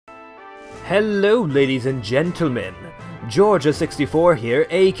Hello, ladies and gentlemen. Georgia64 here,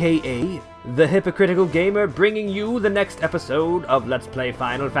 aka The Hypocritical Gamer, bringing you the next episode of Let's Play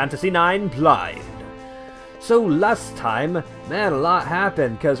Final Fantasy IX Blind. So last time, man, a lot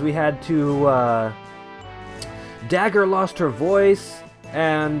happened, because we had to, Dagger lost her voice,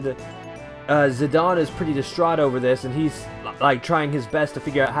 and Zidane is pretty distraught over this, and he's, like, trying his best to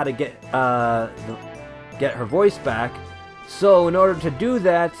figure out how to get her voice back. So, in order to do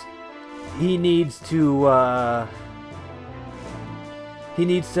that, he needs to I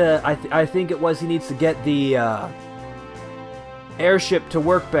think it was he needs to get the airship to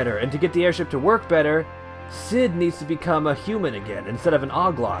work better, and to get the airship to work better, Sid needs to become a human again instead of an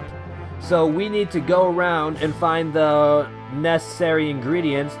Oglop. So we need to go around and find the necessary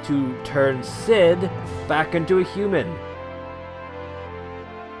ingredients to turn Sid back into a human.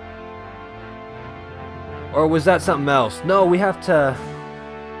 Or was that something else? No, we have to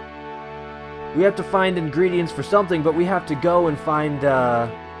find ingredients for something, but we have to go and find,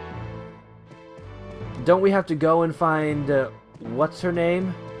 don't we have to go and find, what's her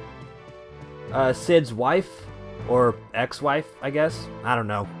name? Sid's wife? Or ex-wife, I guess? I don't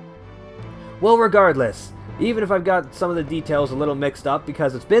know. Well, regardless, even if I've got some of the details a little mixed up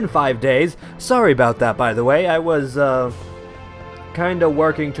because it's been 5 days, sorry about that, by the way, I was, kinda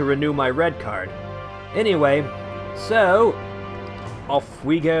working to renew my red card. Anyway, so, off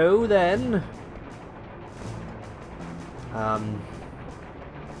we go then.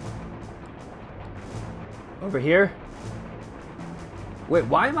 Over here? Wait,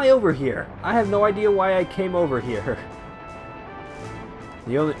 why am I over here? I have no idea why I came over here.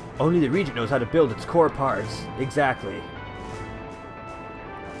 Only the Regent knows how to build its core parts. Exactly.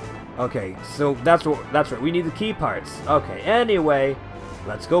 Okay, so that's right. We need the key parts. Okay, anyway,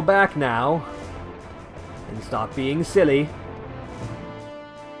 let's go back now and stop being silly.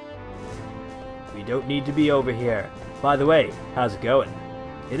 We don't need to be over here. By the way, how's it going?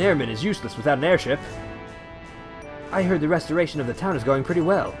 An airman is useless without an airship. I heard the restoration of the town is going pretty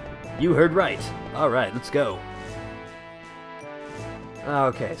well. You heard right. Alright, let's go.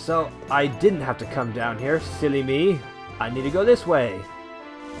 Okay, so I didn't have to come down here, silly me. I need to go this way.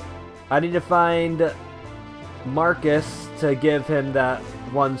 I need to find Marcus to give him that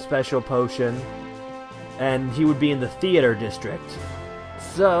one special potion, and he would be in the theater district.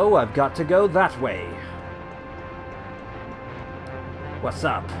 So, I've got to go that way. What's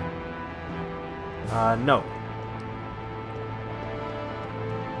up? No.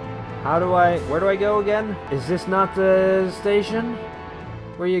 Where do I go again? Is this not the station?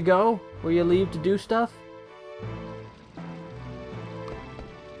 Where you go? Where you leave to do stuff?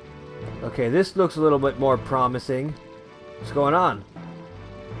 Okay, this looks a little bit more promising. What's going on?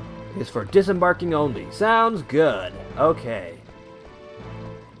 It's for disembarking only. Sounds good. Okay.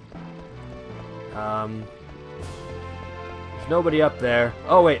 There's nobody up there.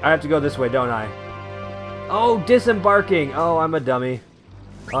 Oh wait, I have to go this way, don't I? Oh, disembarking! Oh, I'm a dummy.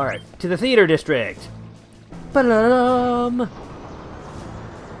 Alright, to the theater district! Ba-da-dum!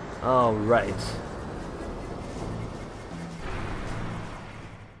 Alright.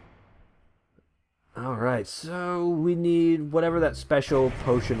 Alright, so we need whatever that special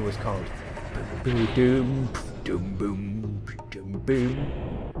potion was called. Boom, boom, boom, boom, boom,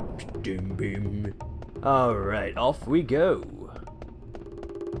 boom, boom. Alright, off we go.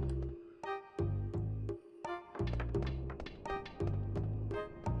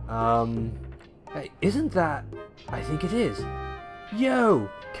 Hey, isn't that... I think it is. Yo,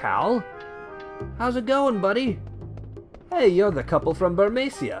 Cal? How's it going, buddy? Hey, you're the couple from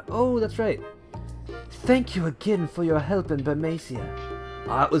Burmacia. Oh, that's right. Thank you again for your help in Burmacia.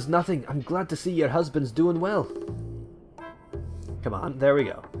 Ah, it was nothing. I'm glad to see your husband's doing well. Come on, there we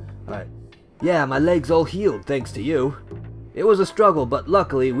go. Alright. Yeah, my leg's all healed, thanks to you. It was a struggle, but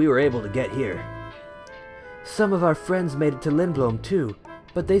luckily we were able to get here. Some of our friends made it to Lindblom too,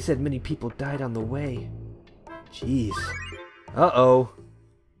 but they said many people died on the way. Jeez. Uh-oh.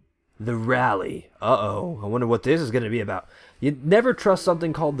 The rally. Uh-oh. I wonder what this is going to be about. You'd never trust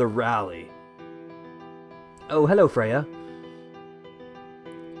something called the rally. Oh, hello, Freya.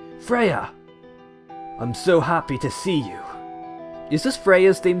 Freya! I'm so happy to see you. Is this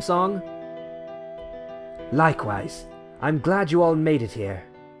Freya's theme song? Likewise. I'm glad you all made it here.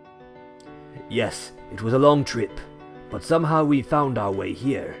 Yes, it was a long trip, but somehow we found our way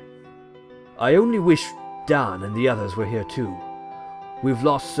here. I only wish Dan and the others were here too. We've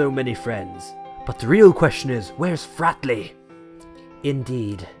lost so many friends, but the real question is, where's Fratley?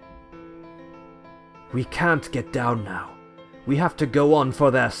 Indeed. We can't get down now. We have to go on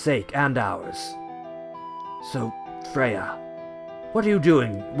for their sake and ours. So, Freya, What are you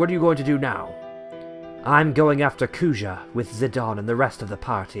doing? What are you going to do now? I'm going after Kuja with Zidane and the rest of the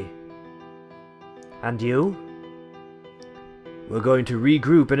party. And you? We're going to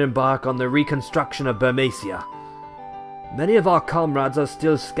regroup and embark on the reconstruction of Burmacia. Many of our comrades are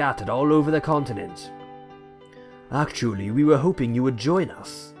still scattered all over the continent. Actually, we were hoping you would join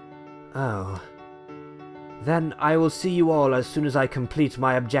us. Oh. Then I will see you all as soon as I complete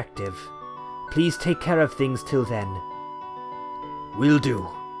my objective. Please take care of things till then. Will do.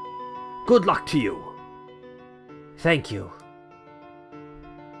 Good luck to you. Thank you.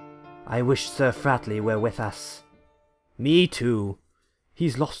 I wish Sir Fratley were with us. Me too.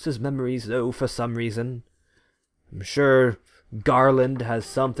 He's lost his memories, though, for some reason. I'm sure Garland has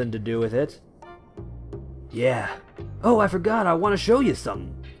something to do with it. Yeah. Oh, I forgot. I want to show you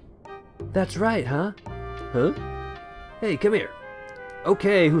something. That's right, huh? Huh? Hey, come here.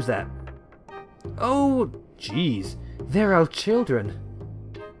 Okay, who's that? Oh, jeez. They're our children.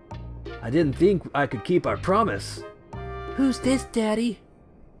 I didn't think I could keep our promise. Who's this, Daddy?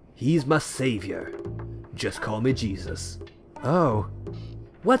 He's my savior. Just call me Jesus. Oh.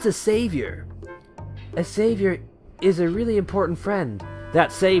 What's a savior? A savior is a really important friend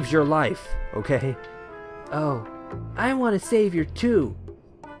that saves your life, okay? Oh, I want a savior too.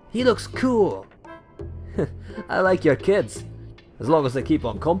 He looks cool. I like your kids. As long as they keep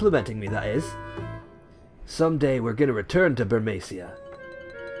on complimenting me, that is. Someday we're gonna return to Burmacia.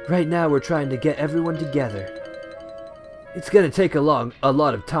 Right now we're trying to get everyone together. It's gonna take a lot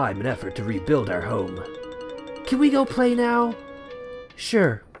of time and effort to rebuild our home. Can we go play now?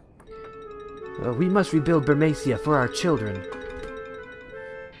 Sure. We must rebuild Burmacia for our children.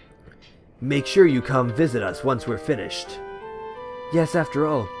 Make sure you come visit us once we're finished. Yes, after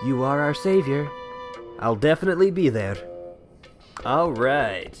all, you are our savior. I'll definitely be there.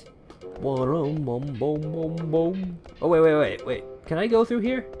 Alright. Oh, wait. Can I go through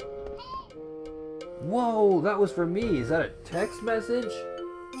here? Whoa, that was for me. Is that a text message?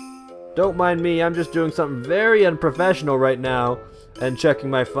 Don't mind me, I'm just doing something very unprofessional right now and checking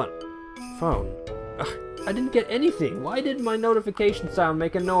my phone. Ugh, I didn't get anything. Why did my notification sound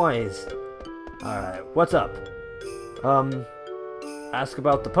make a noise? Alright, what's up? Ask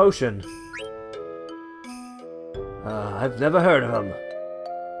about the potion. I've never heard of him.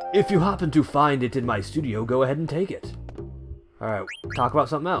 If you happen to find it in my studio, go ahead and take it. Alright, talk about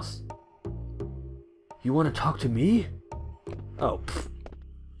something else. You want to talk to me? Oh, pfft.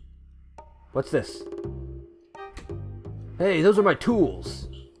 What's this? Hey, those are my tools.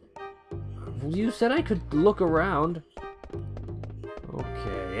 You said I could look around.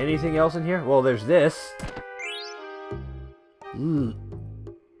 Okay, anything else in here? Well, there's this.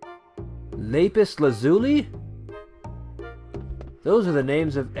 Lapis Lazuli? Those are the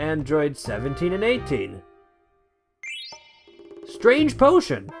names of androids 17 and 18. Strange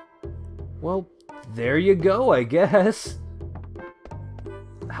potion. Well, there you go, I guess.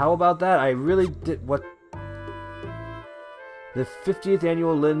 How about that? I really did... What? The 50th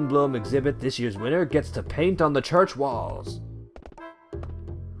annual Lindblom exhibit, this year's winner gets to paint on the church walls.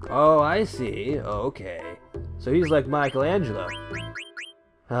 Oh, I see. Okay. So he's like Michelangelo.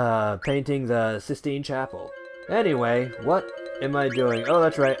 Painting the Sistine Chapel. Anyway, what am I doing? Oh,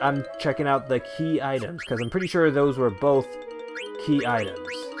 that's right. I'm checking out the key items, because I'm pretty sure those were both key items.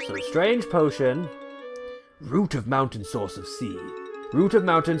 So, strange potion. Root of mountain, source of sea. Root of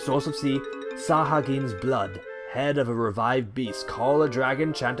mountain, source of sea. Sahagin's blood. Head of a revived beast. Call a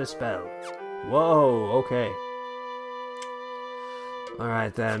dragon, chant a spell. Whoa, okay.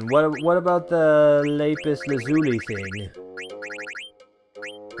 Alright then, what about the Lapis Lazuli thing?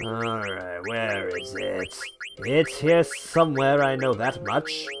 Alright, where is it? It's here somewhere, I know that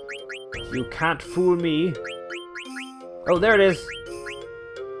much. You can't fool me. Oh, there it is!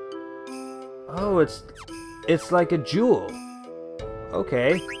 Oh, it's like a jewel.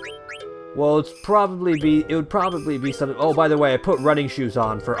 Okay. Well, it would probably be something... Oh, by the way, I put running shoes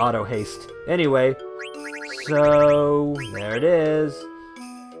on for auto haste. Anyway, so there it is.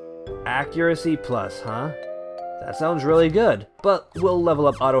 Accuracy plus, huh? That sounds really good, but we'll level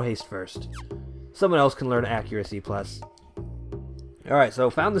up auto haste first. Someone else can learn accuracy plus. Alright, so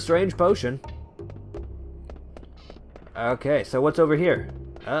found the strange potion. Okay, so what's over here?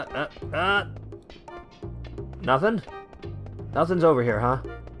 Nothing? Nothing's over here, huh?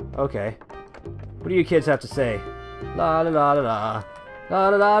 Okay. What do you kids have to say? La la la la la. La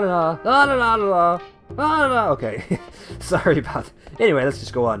la la la la la la la la la la. Okay. Sorry about that. Anyway, let's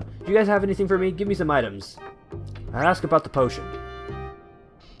just go on. Do you guys have anything for me? Give me some items. I ask about the potion.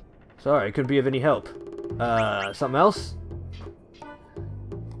 Sorry, couldn't be of any help. Something else?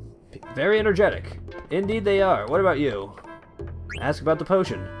 Very energetic. Indeed they are. What about you? Ask about the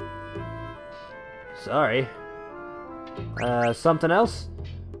potion. Sorry. Something else?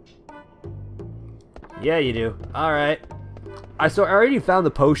 Yeah, you do. Alright. I already found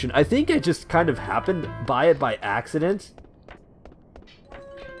the potion. I think I just kind of happened by it by accident.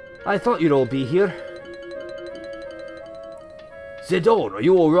 I thought you'd all be here. Zidane, are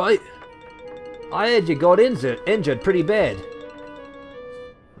you alright? I heard you got injured pretty bad.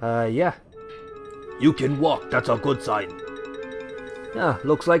 Yeah. You can walk, that's a good sign. Yeah,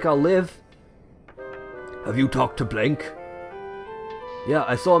 looks like I'll live. Have you talked to Blink? Yeah,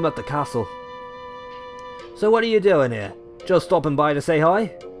 I saw him at the castle. So what are you doing here? Just stopping by to say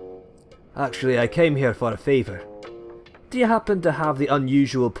hi? Actually, I came here for a favour. Do you happen to have the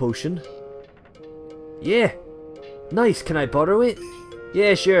unusual potion? Yeah. Nice, can I borrow it?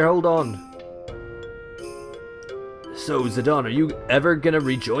 Yeah, sure, hold on. So, Zidane, are you ever gonna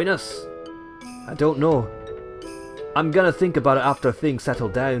rejoin us? I don't know. I'm gonna think about it after things settle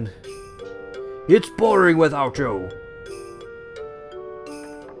down. It's boring without you.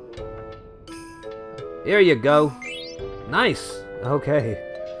 Here you go. Nice. Okay.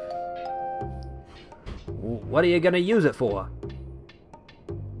 What are you gonna use it for?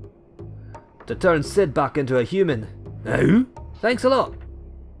 To turn Sid back into a human. Oh? Thanks a lot.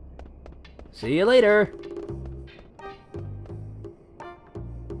 See you later.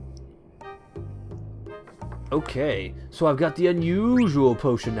 Okay, so I've got the unusual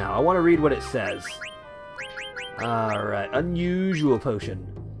potion now. I want to read what it says. Alright, unusual potion.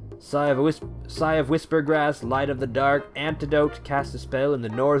 Sigh of Whispergrass, Light of the Dark, Antidote, cast a spell in the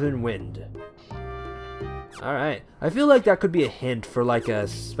northern wind. Alright, I feel like that could be a hint for like a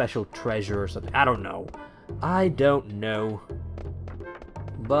special treasure or something. I don't know. I don't know.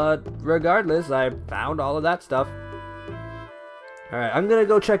 But regardless, I found all of that stuff. Alright, I'm gonna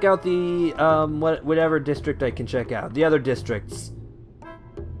go check out the, whatever district I can check out. The other districts.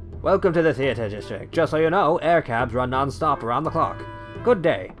 Welcome to the theater district. Just so you know, air cabs run non-stop around the clock. Good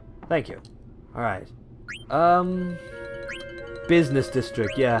day. Thank you. Alright. Business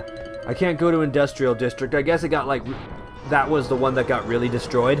district, yeah. I can't go to industrial district. I guess it got, like, that was the one that got really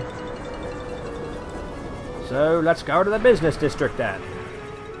destroyed. So, let's go to the business district then.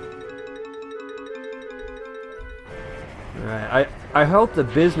 Alright, I hope the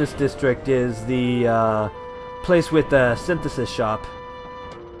business district is the place with the synthesis shop.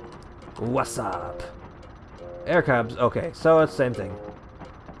 What's up? Air cabs, okay, so it's the same thing.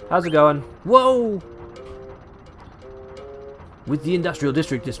 How's it going? Whoa! With the industrial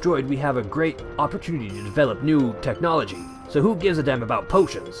district destroyed, we have a great opportunity to develop new technology. So who gives a damn about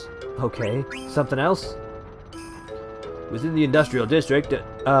potions? Okay, something else? Within the industrial district,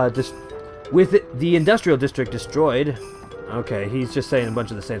 the industrial district destroyed. Okay, he's just saying a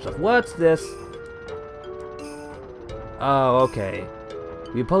bunch of the same stuff. What's this? Oh, okay.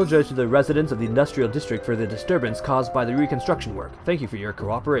 We apologize to the residents of the industrial district for the disturbance caused by the reconstruction work. Thank you for your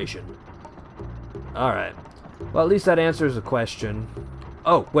cooperation. Alright. Well, at least that answers the question.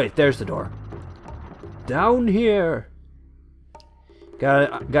 Oh, wait, there's the door. Down here!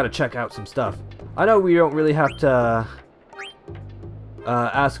 Gotta check out some stuff. I know we don't really have to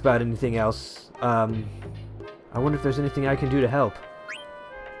ask about anything else. I wonder if there's anything I can do to help.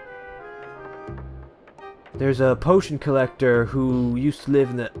 There's a potion collector who used to live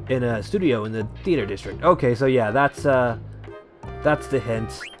in a studio in the theater district. Okay, so yeah, that's the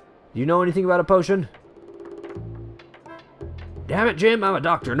hint. Do you know anything about a potion? Damn it, Jim, I'm a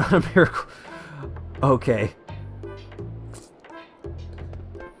doctor, not a miracle. Okay.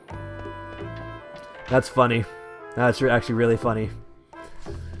 That's funny. That's actually really funny.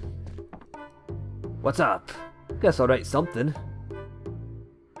 What's up? Guess I'll write something.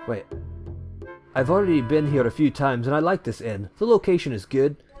 Wait. I've already been here a few times and I like this inn. The location is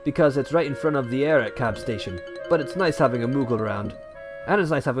good because it's right in front of the air at cab station. But it's nice having a Moogle around. And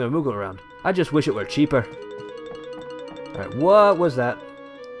it's nice having a Moogle around. I just wish it were cheaper. Alright, what was that?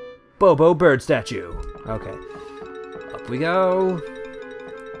 Bobo bird statue. Okay. Up we go.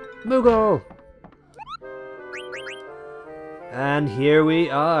 Moogle! And here we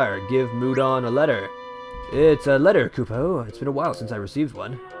are. Give Moodon a letter. It's a letter, Kupo. It's been a while since I received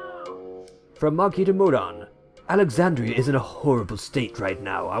one. From Monkey to Moodon. Alexandria is in a horrible state right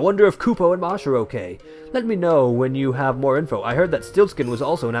now. I wonder if Kupo and Mosh are okay. Let me know when you have more info. I heard that Stiltskin was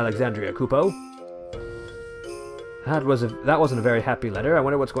also in Alexandria, Kupo. That wasn't a very happy letter. I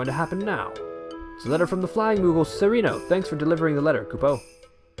wonder what's going to happen now. It's a letter from the Flying Moogle, Sereno. Thanks for delivering the letter, Kupo.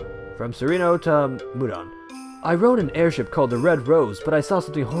 From Sereno to Moodon. I rode an airship called the Red Rose, but I saw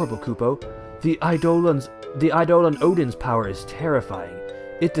something horrible, Kupo. The Eidolon Odin's power is terrifying.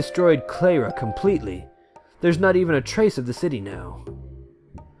 It destroyed Clara completely. There's not even a trace of the city now.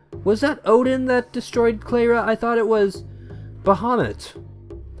 Was that Odin that destroyed Clara? I thought it was Bahamut.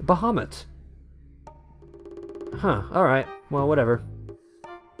 Bahamut. Huh, alright. Well, whatever.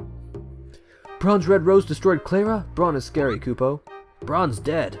 Braun's Red Rose destroyed Clara? Braun is scary, Kupo. Braun's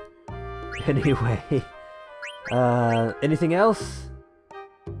dead. Anyway. Anything else?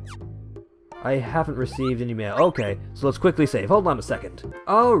 I haven't received any mail. Okay, so let's quickly save. Hold on a second.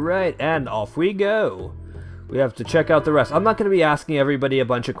 Alright, and off we go. We have to check out the rest. I'm not going to be asking everybody a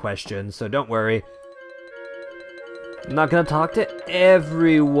bunch of questions, so don't worry. I'm not going to talk to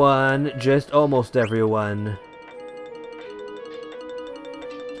everyone, just almost everyone.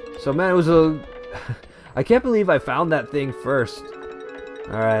 So man, it was a... I can't believe I found that thing first.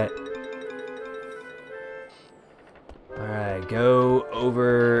 Alright. Alright, go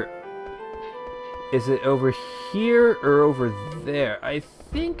over... Is it over here or over there? I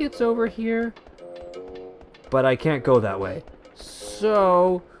think it's over here. But I can't go that way.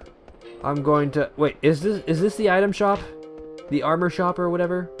 So... I'm going to... Wait, is this the item shop? The armor shop or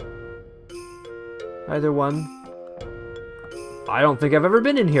whatever? Either one. I don't think I've ever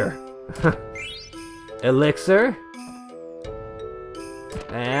been in here. Elixir.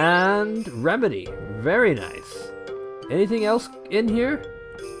 And remedy. Very nice. Anything else in here?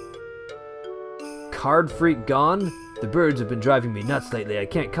 Card freak gone? The birds have been driving me nuts lately. I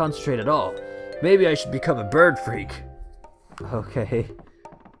can't concentrate at all. Maybe I should become a bird freak. Okay.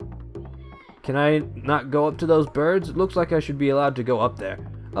 Can I not go up to those birds? It looks like I should be allowed to go up there.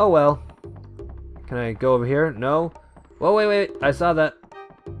 Oh well. Can I go over here? No. Whoa, wait. I saw that.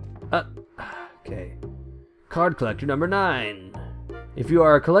 Okay. Card collector number 9. If you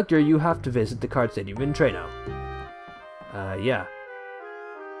are a collector, you have to visit the card stadium in Treno. Yeah.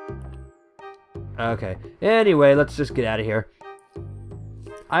 Okay. Anyway, let's just get out of here.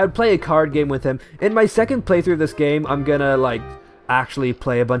 I would play a card game with him. In my second playthrough of this game, I'm gonna, like, actually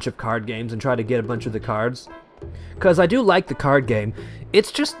play a bunch of card games and try to get a bunch of the cards. Because I do like the card game.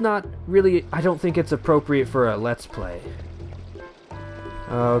 It's just not really... I don't think it's appropriate for a Let's Play.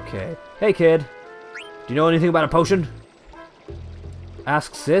 Okay. Hey, kid. Do you know anything about a potion?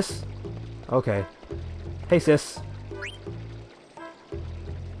 Ask sis? Okay. Hey, sis.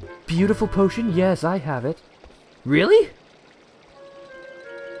 Beautiful potion? Yes, I have it. Really?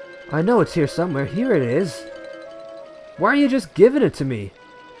 I know it's here somewhere. Here it is. Why are you just giving it to me?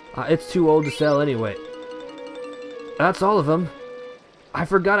 It's too old to sell anyway. That's all of them. I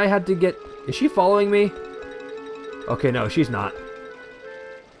forgot I had to get... Is she following me? Okay, no, she's not.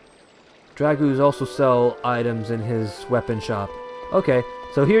 Dragoos also sell items in his weapon shop. Okay,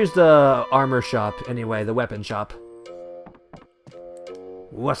 so here's the armor shop anyway, the weapon shop.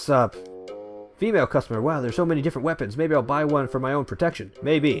 What's up? Female customer. Wow, there's so many different weapons. Maybe I'll buy one for my own protection.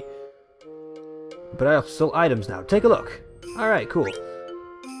 Maybe. But I also sell items now. Take a look. Alright, cool.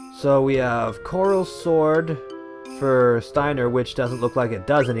 So we have Coral Sword for Steiner, which doesn't look like it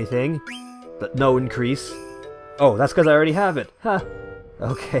does anything. But no increase. Oh, that's because I already have it. Huh.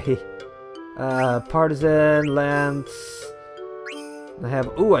 Okay. Partisan, Lance. I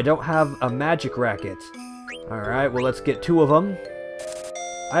have... Ooh, I don't have a magic racket. Alright, well let's get 2 of them.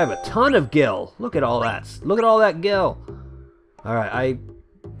 I have a ton of gil. Look at all that. Look at all that gil. Alright, I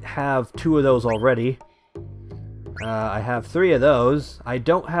have 2 of those already. I have 3 of those. I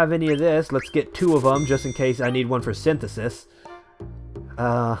don't have any of this. Let's get 2 of them just in case I need one for synthesis.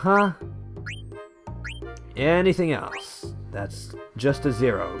 Uh-huh. Anything else? That's just a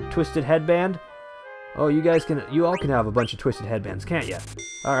 0. Twisted headband? Oh, you all can have a bunch of twisted headbands, can't you?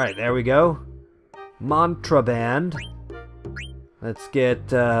 Alright, there we go. Mantra band. Let's get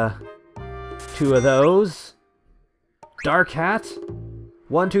 2 of those. Dark hat.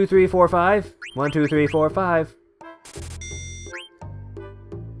 1, 2, 3, 4, 5. 1, 2, 3, 4, 5.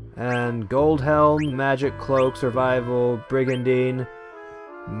 And gold helm, magic cloak, survival, brigandine,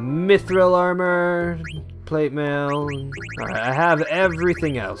 mithril armor, plate mail. Alright, I have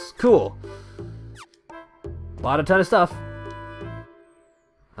everything else. Cool. Bought a ton of stuff.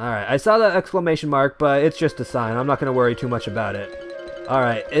 Alright, I saw that exclamation mark, but it's just a sign. I'm not going to worry too much about it.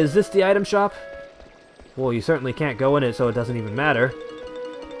 Alright, is this the item shop? Well, you certainly can't go in it, so it doesn't even matter.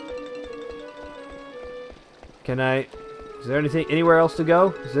 Can I... Is there anything anywhere else to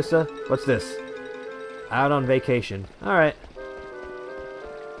go? Is this a... What's this? Out on vacation. Alright.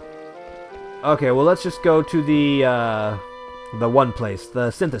 Okay, well let's just go to the one place, the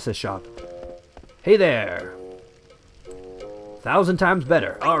synthesis shop. Hey there! 1,000 times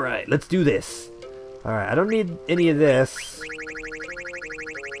better. Alright, let's do this. Alright, I don't need any of this.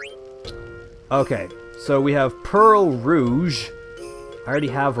 Okay, so we have Pearl Rouge. I already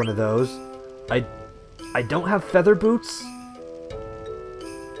have one of those. I I don't have feather boots?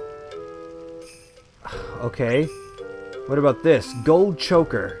 Okay. What about this? Gold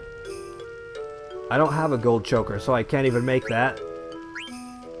choker. I don't have a gold choker, so I can't even make that.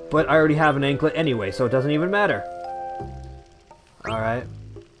 But I already have an anklet anyway, so it doesn't even matter. Alright.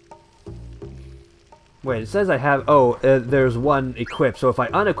 Wait, it says I have... Oh, there's one equipped, so if I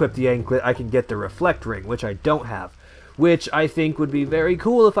unequip the anklet, I can get the reflect ring, which I don't have. Which I think would be very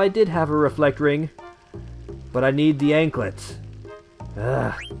cool if I did have a reflect ring. But I need the anklet.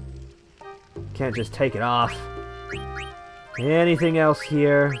 Ugh. Can't just take it off. Anything else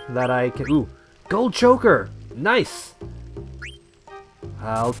here that I can... Ooh, gold choker! Nice!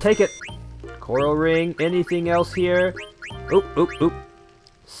 I'll take it. Coral ring, anything else here? Oop, oop, oop.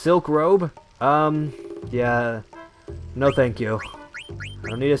 Silk robe? Yeah. No thank you. I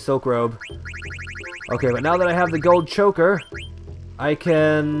don't need a silk robe. Okay, but now that I have the gold choker, I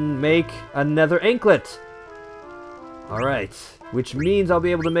can make another anklet. Alright. Which means I'll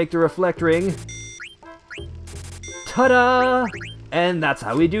be able to make the reflect ring. Ta-da! And that's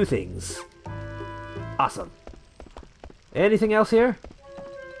how we do things. Awesome. Anything else here?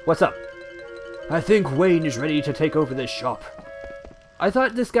 What's up? I think Wayne is ready to take over this shop. I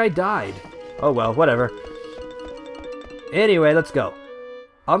thought this guy died. Oh well, whatever. Anyway, let's go.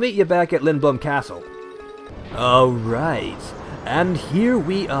 I'll meet you back at Lindblom Castle. Alright, and here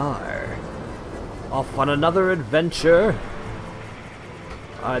we are. Off on another adventure.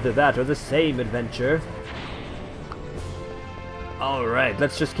 Either that or the same adventure. Alright,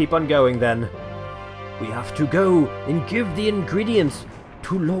 let's just keep on going then. We have to go and give the ingredients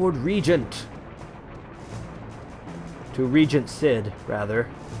to Lord Regent. To Regent Sid, rather.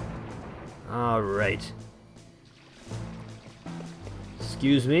 Alright.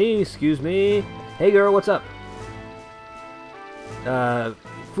 Excuse me, excuse me. Hey girl, what's up?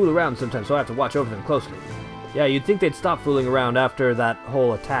 Fool around sometimes, so I have to watch over them closely. Yeah, you'd think they'd stop fooling around after that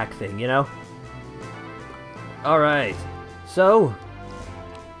whole attack thing, you know? Alright. So,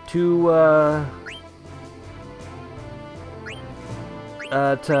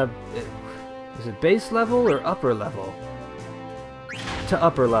 is it base level or upper level? To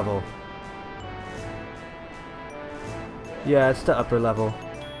upper level. Yeah, it's to upper level.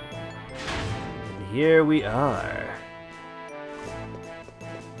 And here we are.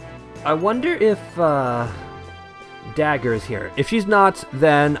 I wonder if, Dagger is here. If she's not,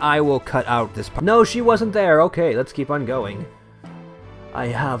 then I will cut out this part. No, she wasn't there. Okay, let's keep on going. I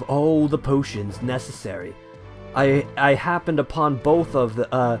have all the potions necessary. I happened upon both of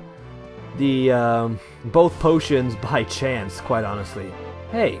both potions by chance, quite honestly.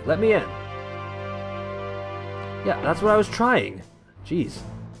 Hey, let me in. Yeah, that's what I was trying. Jeez,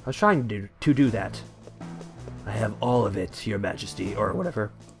 I was trying to do that. I have all of it, Your Majesty, or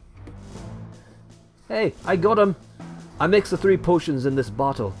whatever. Hey, I got him. I mixed the 3 potions in this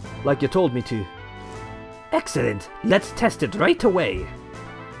bottle, like you told me to. Excellent. Let's test it right away.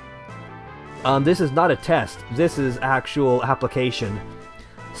 This is not a test. This is actual application.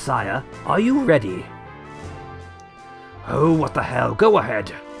 Sire, are you ready? Oh, what the hell. Go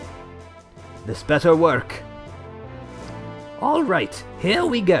ahead. This better work. All right, here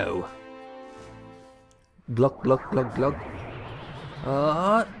we go. Gluck, gluck, gluck, gluck.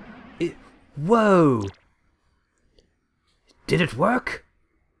 Whoa. Did it work?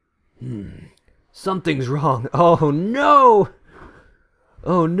 Something's wrong. Oh, no.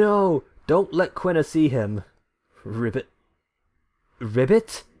 Oh, no. Don't let Quina see him. Ribbit.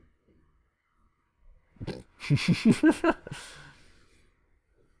 Ribbit?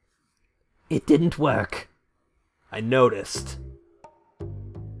 It didn't work. I noticed.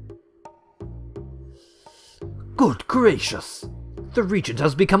 Good gracious! The Regent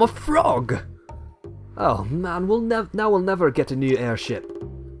has become a frog! Oh man, we'll never get a new airship.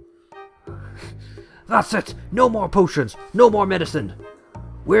 That's it! No more potions! No more medicine!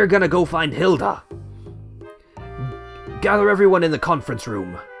 We're gonna go find Hilda! Gather everyone in the conference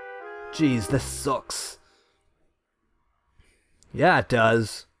room. Jeez, this sucks. Yeah, it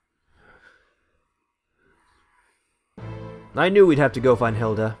does. I knew we'd have to go find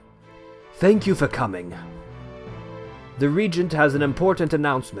Hilda. Thank you for coming. The Regent has an important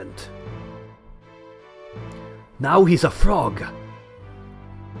announcement. Now he's a frog.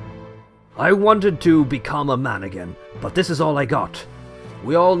 I wanted to become a man again, but this is all I got.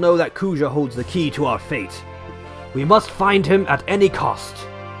 We all know that Kuja holds the key to our fate. We must find him at any cost.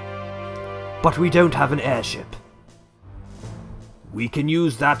 But we don't have an airship. We can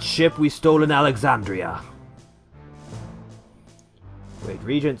use that ship we stole in Alexandria. Wait,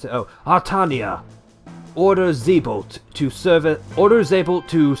 Regent... Oh, Artania. Order Zebolt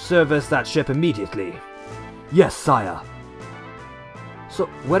to service that ship immediately. Yes, sire. So,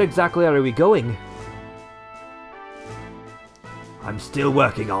 where exactly are we going? I'm still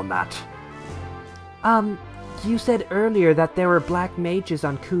working on that. You said earlier that there were black mages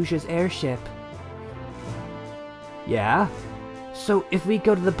on Kuja's airship. Yeah? So if we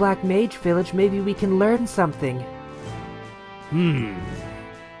go to the Black Mage Village, maybe we can learn something.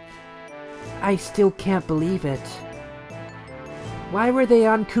 I still can't believe it. Why were they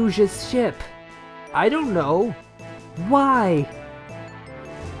on Kuja's ship? I don't know. Why?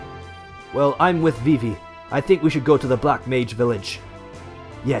 Well, I'm with Vivi. I think we should go to the Black Mage Village.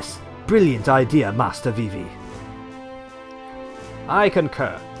 Yes, brilliant idea, Master Vivi. I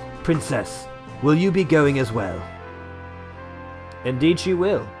concur. Princess, will you be going as well? Indeed she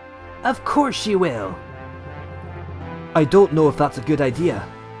will. Of course she will. I don't know if that's a good idea.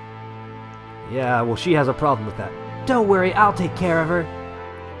 Yeah, well, she has a problem with that. Don't worry, I'll take care of her.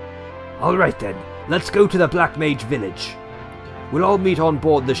 Alright then, let's go to the Black Mage Village. We'll all meet on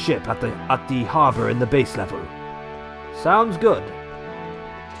board the ship at the harbour in the base level. Sounds good.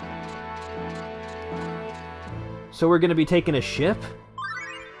 So we're gonna be taking a ship?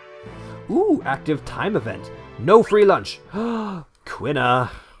 Ooh, active time event. No free lunch. Quina.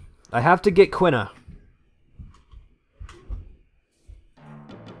 I have to get Quina.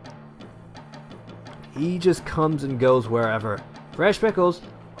 He just comes and goes wherever. Fresh pickles.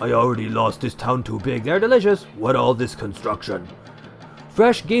 I already lost this town too big. They're delicious. What all this construction?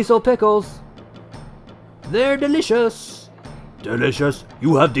 Fresh Giesel pickles. They're delicious. Delicious?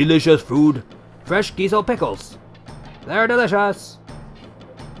 You have delicious food. Fresh Giesel pickles. They're delicious.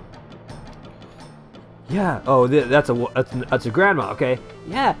 Yeah. Oh, that's a grandma. Okay.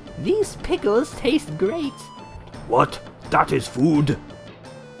 Yeah, these pickles taste great. What? That is food?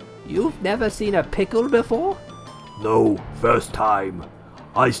 You've never seen a pickle before? No, first time.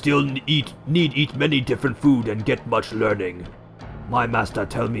 I still need eat many different food and get much learning. My master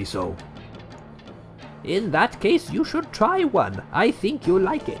tell me so. In that case, you should try one. I think you'll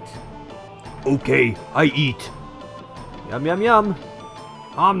like it. Okay, I eat. Yum yum yum.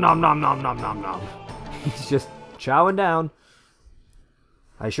 Nom nom nom nom nom nom nom. He's just chowing down.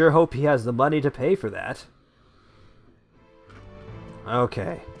 I sure hope he has the money to pay for that.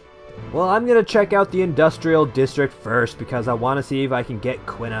 Okay. Well, I'm gonna check out the industrial district first because I want to see if I can get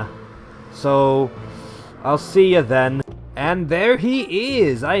Quina. So, I'll see you then. And there he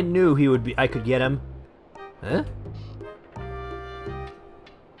is! I knew I could get him. Huh?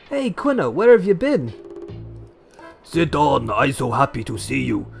 Hey, Quina, where have you been? Sit on, I'm so happy to see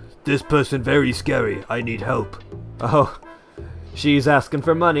you. This person very scary, I need help. Oh, she's asking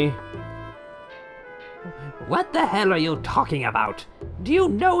for money. What the hell are you talking about? Do you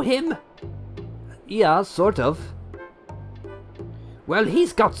know him? Yeah, sort of. Well,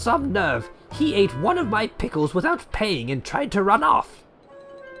 he's got some nerve. He ate one of my pickles without paying and tried to run off.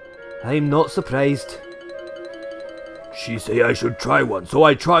 I'm not surprised. She say I should try one, so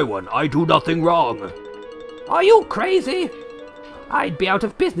I try one. I do nothing wrong. Are you crazy? I'd be out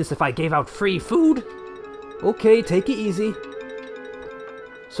of business if I gave out free food. Okay, take it easy.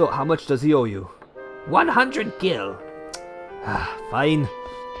 So, how much does he owe you? 100 gil. Fine.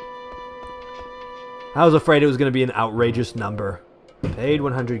 I was afraid it was going to be an outrageous number. Paid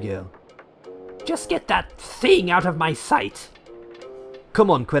 100 gil. Just get that thing out of my sight.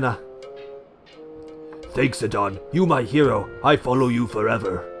 Come on, Quina. Thanks, Adon. You my hero. I follow you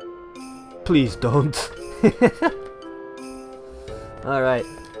forever. Please don't. Alright.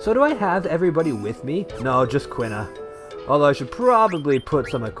 So do I have everybody with me? No, just Quina. Although I should probably put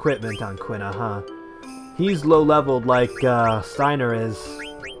some equipment on Quina, huh? He's low-leveled like Steiner is.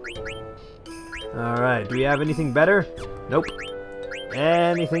 Alright, do we have anything better? Nope.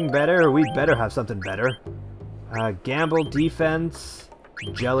 Anything better? We better have something better. Gamble, defense,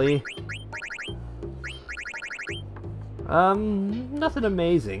 jelly. Nothing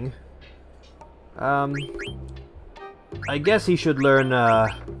amazing. I guess he should learn,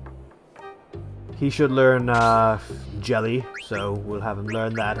 jelly, so we'll have him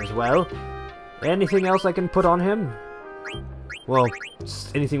learn that as well. Anything else I can put on him? Well,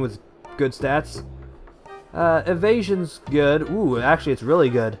 anything with good stats? Evasion's good. Ooh, actually it's really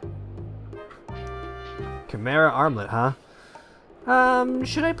good. Chimera armlet, huh?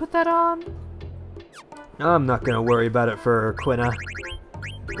 Should I put that on? I'm not gonna worry about it for Quina.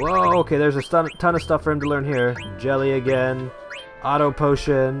 Whoa, okay, there's a ton of stuff for him to learn here. Jelly again. Auto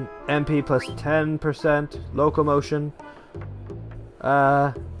potion. MP plus 10%. Locomotion.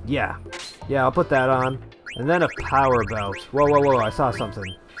 Yeah. Yeah, I'll put that on. And then a power belt. Whoa, whoa, whoa, I saw something.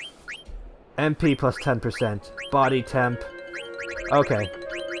 MP plus 10%. Body temp. Okay.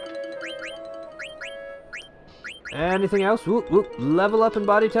 Anything else? Whoop, whoop. Level up in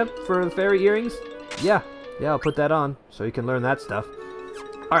body temp for the fairy earrings? Yeah. Yeah, I'll put that on so you can learn that stuff.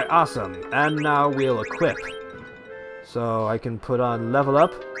 Alright, awesome. And now we'll equip. So I can put on level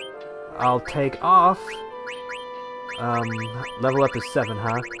up. I'll take off... level up is 7,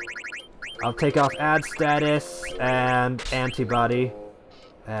 huh? I'll take off add status and antibody.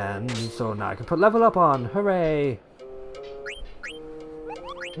 And so now I can put level up on. Hooray!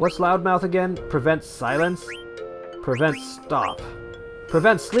 What's loudmouth again? Prevent silence? Prevent stop.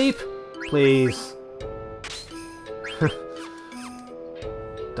 Prevent sleep? Please.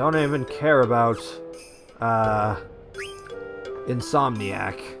 Don't even care about,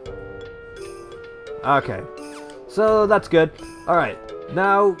 Insomniac. Okay. So, that's good. Alright.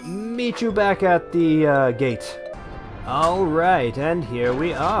 Now, meet you back at the, gate. Alright, and here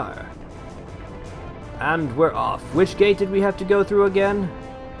we are. And we're off. Which gate did we have to go through again?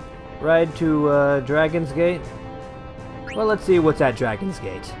 Ride to, Dragon's Gate? Well, let's see what's at Dragon's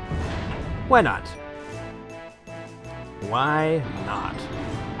Gate. Why not? Why not?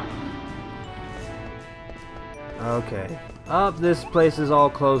 Okay. Oh, this place is all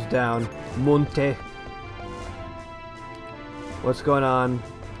closed down. Monte. What's going on?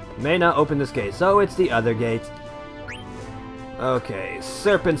 May not open this gate, so it's the other gate. Okay,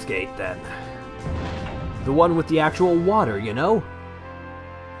 Serpent's Gate then. The one with the actual water, you know?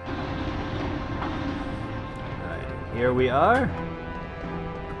 Alright, here we are.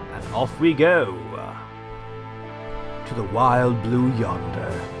 And off we go. To the wild blue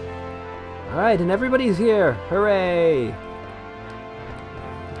yonder. Alright, and everybody's here. Hooray!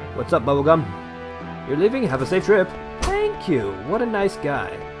 What's up, Bubblegum? You're leaving? Have a safe trip. Thank you. What a nice guy.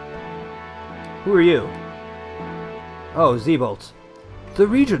 Who are you? Oh, Z-Bolt. The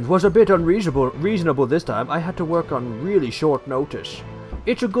regent was a bit reasonable this time. I had to work on really short notice.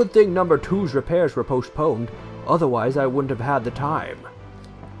 It's a good thing number 2's repairs were postponed. Otherwise, I wouldn't have had the time.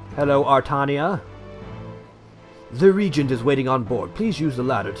 Hello, Artania. The regent is waiting on board. Please use the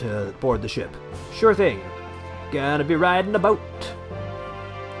ladder to board the ship. Sure thing. Gonna be riding a boat.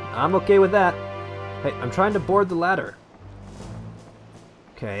 I'm okay with that. Hey, I'm trying to board the ladder.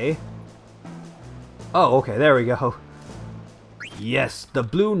 Okay. Oh, okay, there we go. Yes, the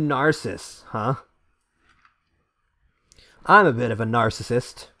blue Narcissus, huh? I'm a bit of a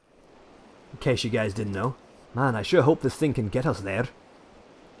narcissist. In case you guys didn't know. Man, I sure hope this thing can get us there.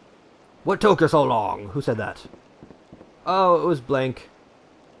 What took you so long? Who said that? Oh, it was Blank.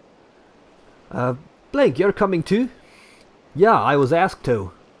 Blank, you're coming too? Yeah, I was asked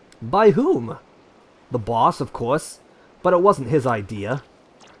to. By whom? The boss, of course. But it wasn't his idea.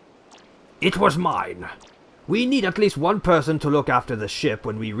 It was mine. We need at least one person to look after the ship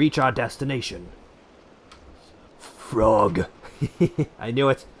when we reach our destination. Frog. I knew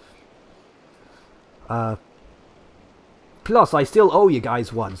it. Plus, I still owe you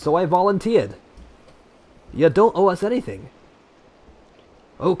guys one, so I volunteered. You don't owe us anything.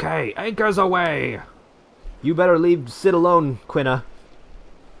 Okay, anchors away. You better leave Sid alone, Quina.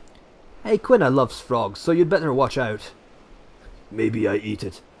 Hey, Quina loves frogs, so you'd better watch out. Maybe I eat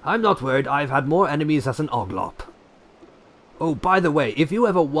it. I'm not worried, I've had more enemies as an Oglop. Oh, by the way, if you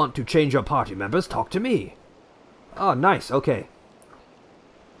ever want to change your party members, talk to me. Oh, nice, okay.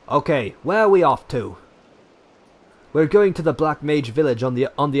 Okay, where are we off to? We're going to the Black Mage Village on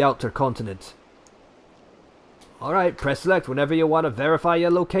the outer continent. Alright, press select whenever you want to verify your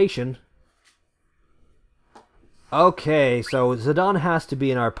location. Okay, so Zidane has to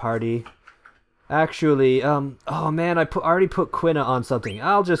be in our party. Actually, oh man, I already put Quina on something.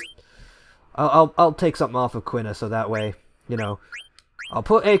 I'll take something off of Quina so that way, you know. I'll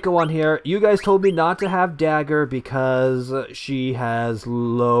put Eiko on here. You guys told me not to have Dagger because she has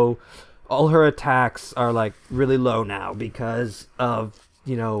low... All her attacks are, like, really low now because of,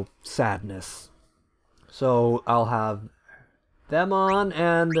 you know, sadness. So, I'll have them on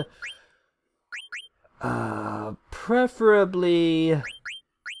and... preferably...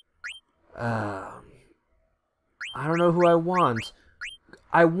 I don't know who I want.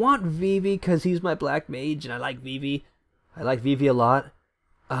 I want Vivi because he's my black mage and I like Vivi. I like Vivi a lot.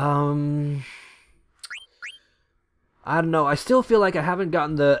 I don't know. I still feel like I haven't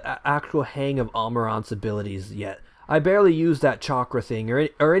gotten the actual hang of Amarant's abilities yet. I barely use that chakra thing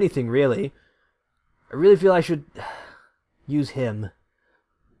or anything really. I really feel I should use him.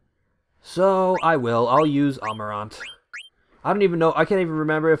 So I will. I'll use Amarant. I don't even know. I can't even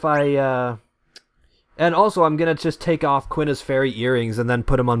remember if I... And also, I'm gonna just take off Quina's fairy earrings and then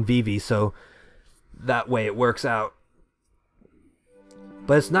put them on Vivi, so that way it works out.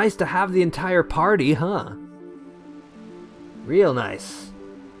 But it's nice to have the entire party, huh? Real nice.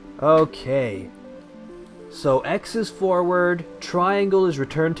 Okay. So X is forward, triangle is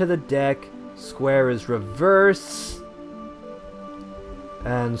return to the deck, square is reverse,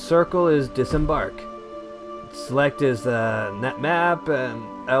 and circle is disembark. Select is the net map, and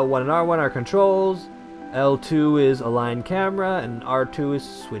L1 and R1 are controls, L2 is align camera, and R2 is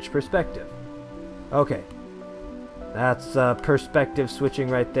switch perspective. Okay. That's perspective switching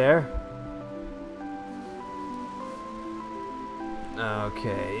right there.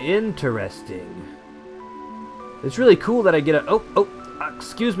 Okay, interesting. It's really cool that I get a...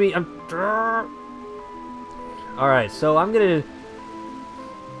 excuse me, Alright, so I'm gonna...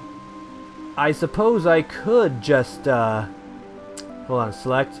 I suppose I could just, hold on,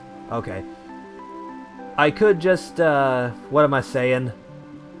 select. Okay. I could just, what am I saying?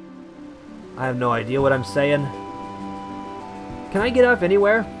 I have no idea what I'm saying. Can I get off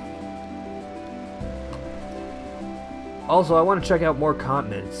anywhere? Also, I want to check out more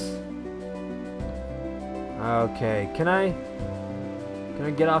continents. Okay, can I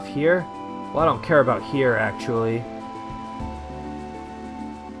get off here? Well, I don't care about here, actually.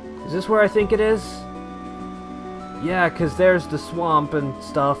 Is this where I think it is? Yeah, because there's the swamp and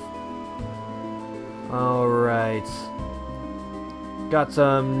stuff. Alright. Got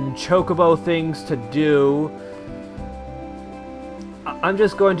some chocobo things to do. I'm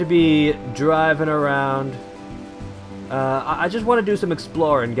just going to be driving around. I just want to do some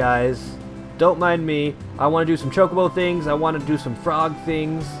exploring, guys. Don't mind me. I want to do some chocobo things. I want to do some frog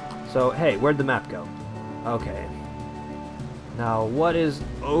things. So, hey, where'd the map go? Okay. Now, what is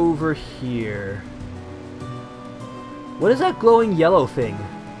over here? What is that glowing yellow thing?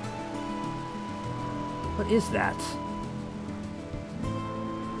 What is that?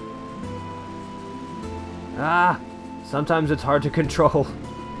 Ah! Sometimes it's hard to control.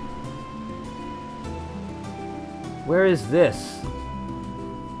 Where is this?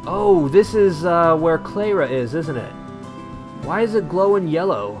 Oh, this is where Clara is, isn't it? Why is it glowing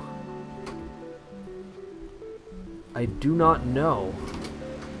yellow? I do not know.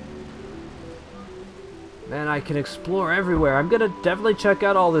 Man, I can explore everywhere. I'm gonna definitely check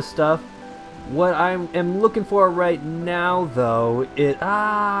out all this stuff. What I am looking for right now, though, is...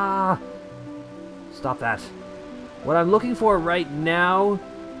 Ah! Stop that. What I'm looking for right now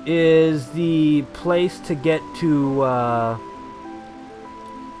is the place to get to,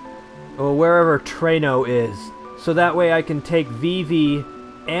 wherever Treno is. So that way I can take Vivi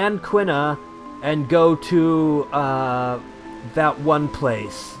and Quina and go to, that one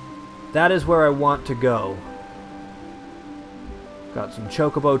place. That is where I want to go. Got some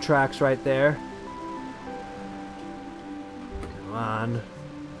chocobo tracks right there. Come on.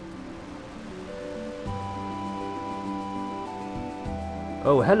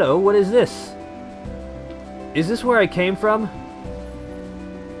 Oh, hello, what is this? Is this where I came from?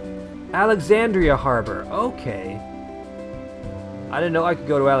 Alexandria Harbor, okay. I didn't know I could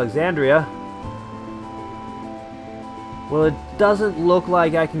go to Alexandria. Well, it doesn't look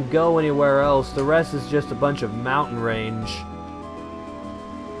like I can go anywhere else. The rest is just a bunch of mountain range.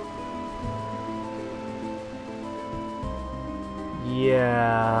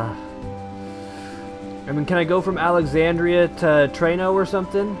 Yeah... I mean, can I go from Alexandria to Treno or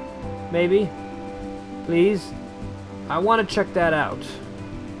something? Maybe? Please? I want to check that out.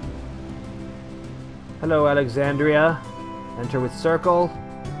 Hello, Alexandria. Enter with circle.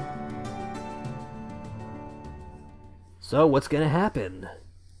 So, what's gonna happen?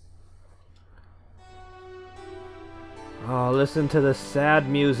 Oh, listen to the sad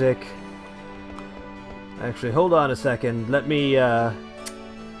music. Actually, hold on a second. Let me,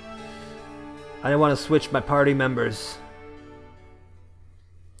 I want to switch my party members.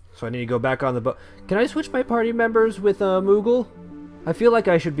 So I need to go back on the boat. Can I switch my party members with Moogle? I feel like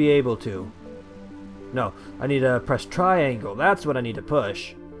I should be able to. No, I need to press triangle. That's what I need to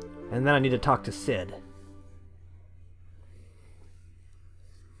push. And then I need to talk to Sid.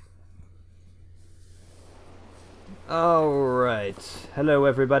 Alright. Hello,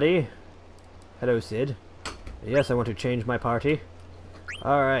 everybody. Hello, Sid. Yes, I want to change my party.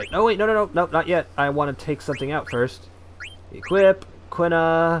 Alright. Oh, wait, no, not yet. I want to take something out first. Equip,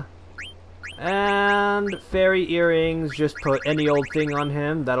 Quina, and fairy earrings. Just put any old thing on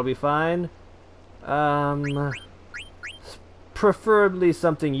him. That'll be fine. Preferably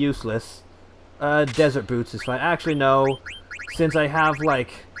something useless. Desert boots is fine. Actually, no. Since I have,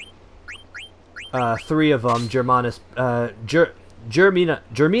 like, 3 of them, Germinas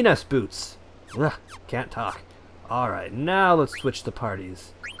boots. Ugh, can't talk. Alright, now let's switch the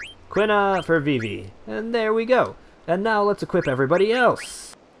parties. Quina for Vivi. And there we go. And now let's equip everybody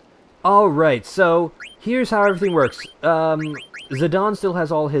else. Alright, so here's how everything works. Zidane still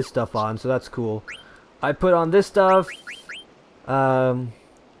has all his stuff on, so that's cool. I put on this stuff.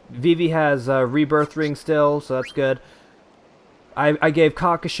 Vivi has a rebirth ring still, so that's good. I gave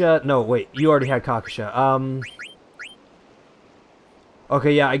Kakasha... No, wait, you already had Kakasha.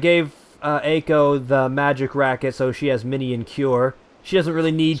 Okay, yeah, I gave Eiko the magic racket, so she has minion cure. She doesn't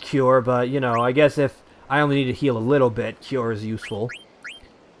really need cure, but, you know, I guess if I only need to heal a little bit, cure is useful.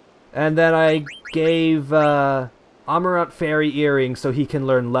 And then I gave Amarant Fairy earrings so he can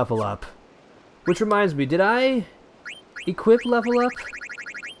learn level up. Which reminds me, did I equip level up?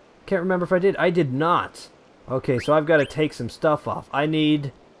 Can't remember if I did. I did not. Okay, so I've got to take some stuff off. I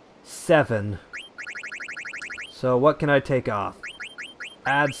need 7. So what can I take off?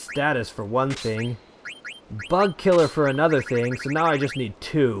 Add status for one thing. Bug killer for another thing. So now I just need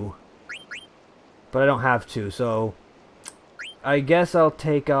 2. But I don't have 2, so I guess I'll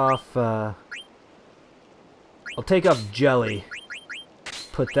take off jelly.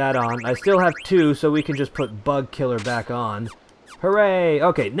 Put that on. I still have 2, so we can just put bug killer back on. Hooray!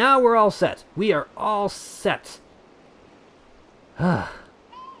 Okay, now we're all set. We are all set.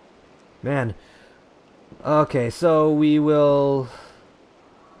 Man. Okay, so we will...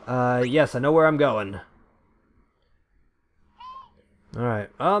 yes, I know where I'm going. Alright.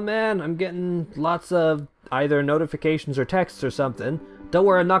 Oh man, I'm getting lots of either notifications or texts or something. Don't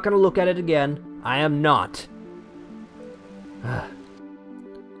worry, I'm not going to look at it again. I am not.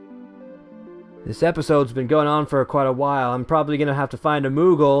 This episode's been going on for quite a while. I'm probably going to have to find a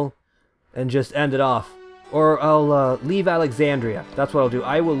Moogle and just end it off. Or I'll leave Alexandria. That's what I'll do.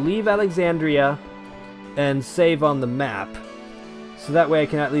 I will leave Alexandria and save on the map. So that way I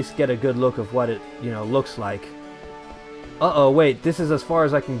can at least get a good look of what it, you know, looks like. Uh-oh, wait. This is as far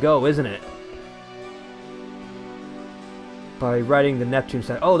as I can go, isn't it? By riding the Neptune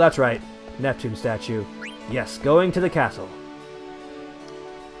statue. Oh, that's right. Neptune statue. Yes, going to the castle.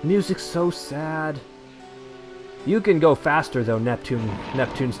 Music's so sad. You can go faster though,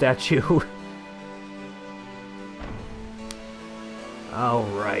 Neptune statue.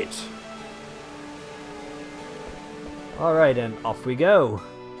 Alright. Alright, and off we go.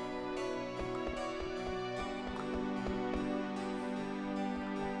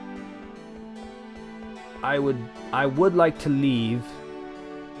 I would like to leave.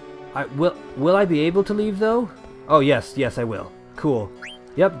 Will I be able to leave though? Oh yes, I will. Cool.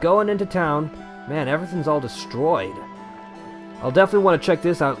 Yep, going into town. Man, everything's all destroyed. I'll definitely want to check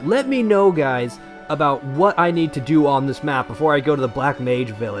this out. Let me know, guys, about what I need to do on this map before I go to the Black Mage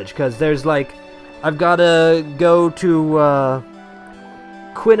Village. Because there's, like, I've got to go to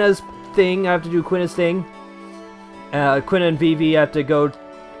Quina's thing. I have to do Quina's thing. Quina and Vivi, I have to go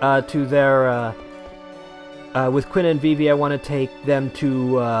to their... with Quina and Vivi, I want to take them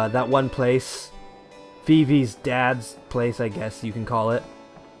to that one place. Vivi's dad's place, I guess you can call it.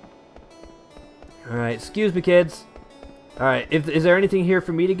 Alright, excuse me, kids. Alright, is there anything here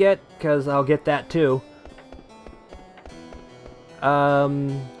for me to get? Because I'll get that too.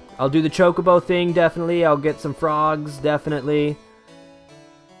 I'll do the chocobo thing, definitely. I'll get some frogs, definitely.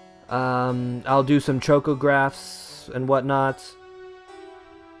 I'll do some chocographs and whatnot.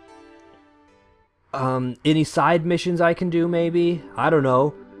 Any side missions I can do, maybe? I don't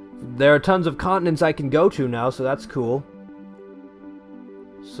know. There are tons of continents I can go to now, so that's cool.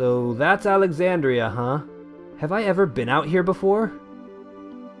 So that's Alexandria, huh? Have I ever been out here before?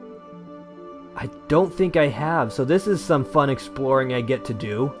 I don't think I have, so this is some fun exploring I get to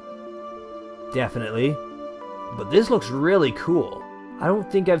do. Definitely. But this looks really cool. I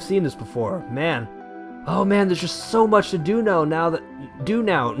don't think I've seen this before. Man. Oh man, there's just so much to do now now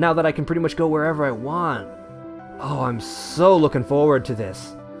that I can pretty much go wherever I want. Oh, I'm so looking forward to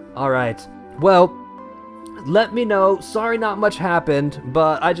this. Alright. Well, let me know. Sorry not much happened,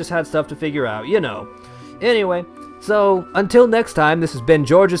 but I just had stuff to figure out, you know. Anyway, so until next time, this has been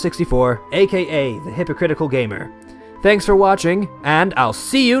Georgia64, aka the Hypocritical Gamer. Thanks for watching, and I'll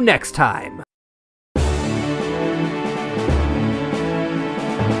see you next time!